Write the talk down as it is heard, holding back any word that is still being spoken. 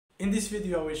In this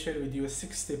video, I will share with you a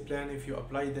 6-step plan. If you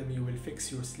apply them, you will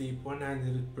fix your sleep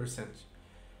 100%.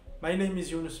 My name is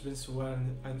Yunus bin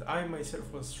Suwan, and I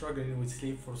myself was struggling with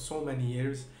sleep for so many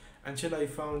years until I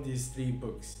found these 3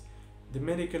 books: The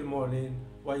Miracle Morning,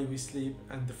 Why We Sleep,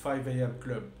 and the 5 AM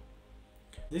Club.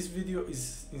 This video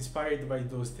is inspired by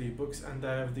those 3 books, and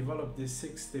I have developed this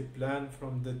 6-step plan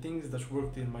from the things that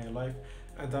worked in my life,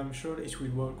 and I'm sure it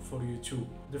will work for you too.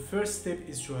 The first step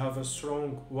is to have a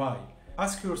strong why.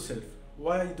 Ask yourself,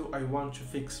 why do I want to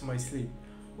fix my sleep?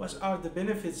 What are the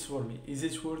benefits for me? Is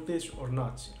it worth it or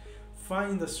not?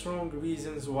 Find the strong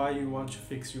reasons why you want to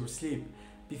fix your sleep,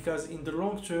 because in the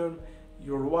long term,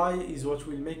 your why is what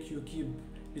will make you keep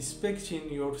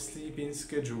respecting your sleeping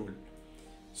schedule.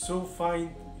 So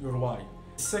find your why.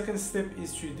 The second step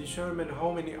is to determine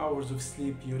how many hours of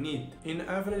sleep you need. In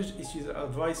average, it is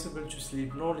advisable to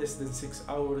sleep no less than 6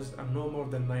 hours and no more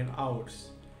than 9 hours.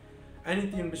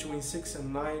 Anything between 6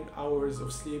 and 9 hours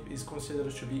of sleep is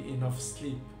considered to be enough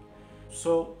sleep.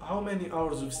 So how many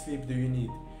hours of sleep do you need?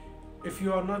 If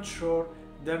you are not sure,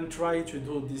 then try to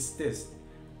do this test.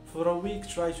 For a week,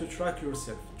 try to track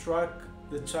yourself. Track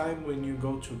the time when you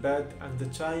go to bed and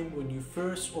the time when you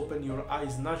first open your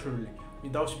eyes naturally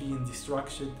without being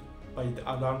distracted by the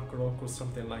alarm clock or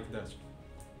something like that.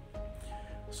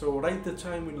 So write the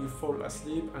time when you fall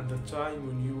asleep and the time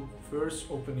when you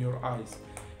first open your eyes.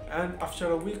 And after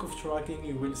a week of tracking,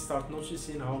 you will start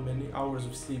noticing how many hours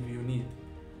of sleep you need.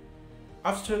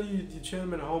 After you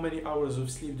determine how many hours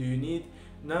of sleep do you need,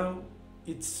 now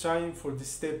it's time for the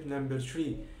step number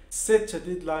 3. Set a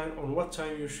deadline on what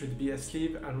time you should be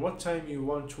asleep and what time you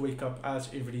want to wake up at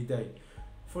every day.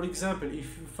 For example,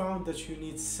 if you found that you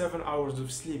need 7 hours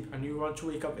of sleep and you want to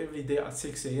wake up every day at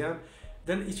 6 AM,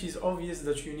 then it is obvious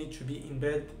that you need to be in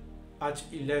bed at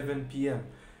 11 PM.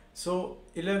 So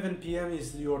 11 PM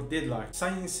is your deadline.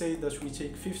 Science says that we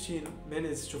take 15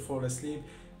 minutes to fall asleep,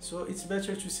 so it's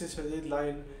better to set a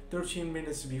deadline 13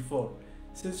 minutes before.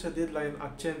 Set a deadline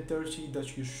at 10:30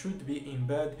 that you should be in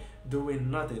bed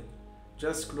doing nothing,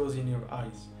 just closing your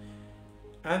eyes.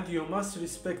 And you must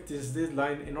respect this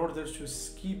deadline in order to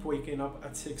keep waking up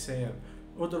at 6 AM.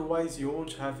 Otherwise, you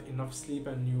won't have enough sleep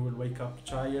and you will wake up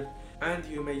tired, and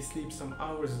you may sleep some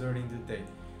hours during the day.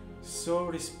 So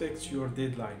respect your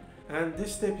deadline. And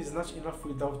this step is not enough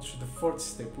without the 4th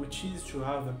step, which is to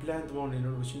have a planned morning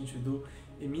routine to do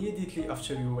immediately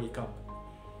after you wake up.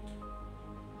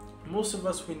 Most of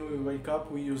us, when we wake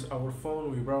up, we use our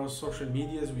phone, we browse social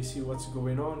medias, we see what's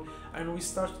going on, and we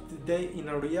start the day in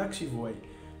a reactive way.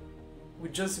 We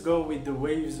just go with the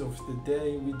waves of the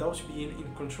day without being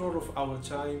in control of our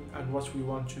time and what we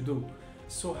want to do.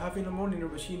 So having a morning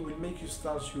routine will make you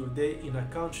start your day in a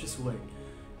conscious way.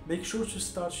 Make sure to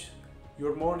start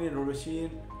your morning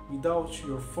routine without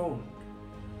your phone.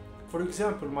 For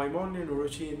example, my morning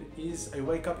routine is I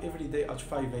wake up every day at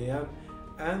 5 AM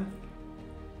and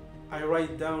I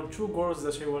write down 2 goals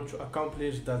that I want to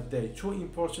accomplish that day, 2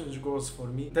 important goals for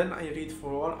me. Then I read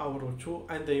for 1 hour or 2,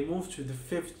 and I move to the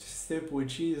 5th step,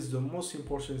 which is the most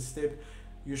important step.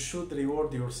 You should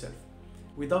reward yourself.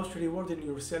 Without rewarding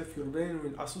yourself, your brain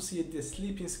will associate the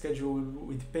sleeping schedule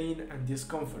with pain and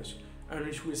discomfort, and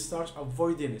it will start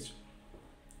avoiding it.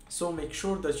 So make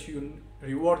sure that you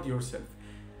reward yourself.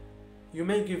 You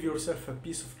may give yourself a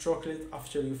piece of chocolate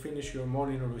after you finish your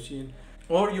morning routine,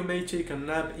 or you may take a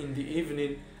nap in the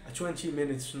evening, a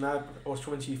 20-minute nap or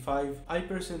 25. I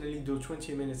personally do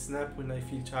 20 minutes nap when I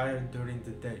feel tired during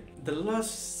the day. The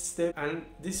last step, and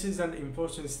this is an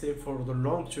important step for the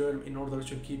long term in order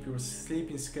to keep your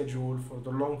sleeping schedule for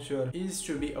the long term, is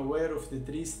to be aware of the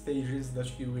 3 stages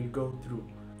that you will go through.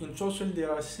 In total,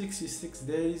 there are 66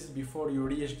 days before you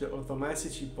reach the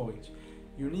automaticity point.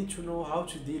 You need to know how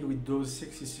to deal with those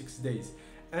 66 days,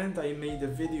 and I made a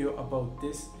video about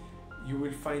this. You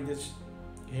will find it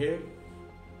here.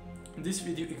 This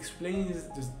video explains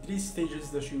the 3 stages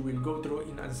that you will go through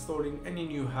in installing any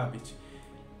new habit,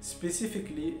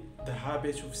 specifically the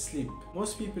habit of sleep.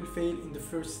 Most people fail in the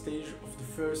first stage of the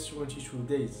first 22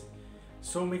 days.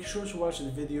 So make sure to watch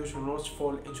the video to not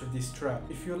fall into this trap.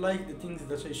 If you like the things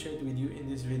that I shared with you in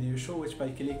this video, show it by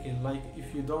clicking like.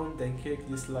 If you don't, then click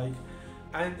dislike.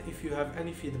 And if you have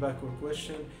any feedback or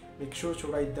question, make sure to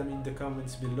write them in the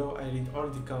comments below. I read all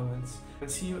the comments,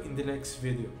 and see you in the next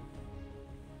video.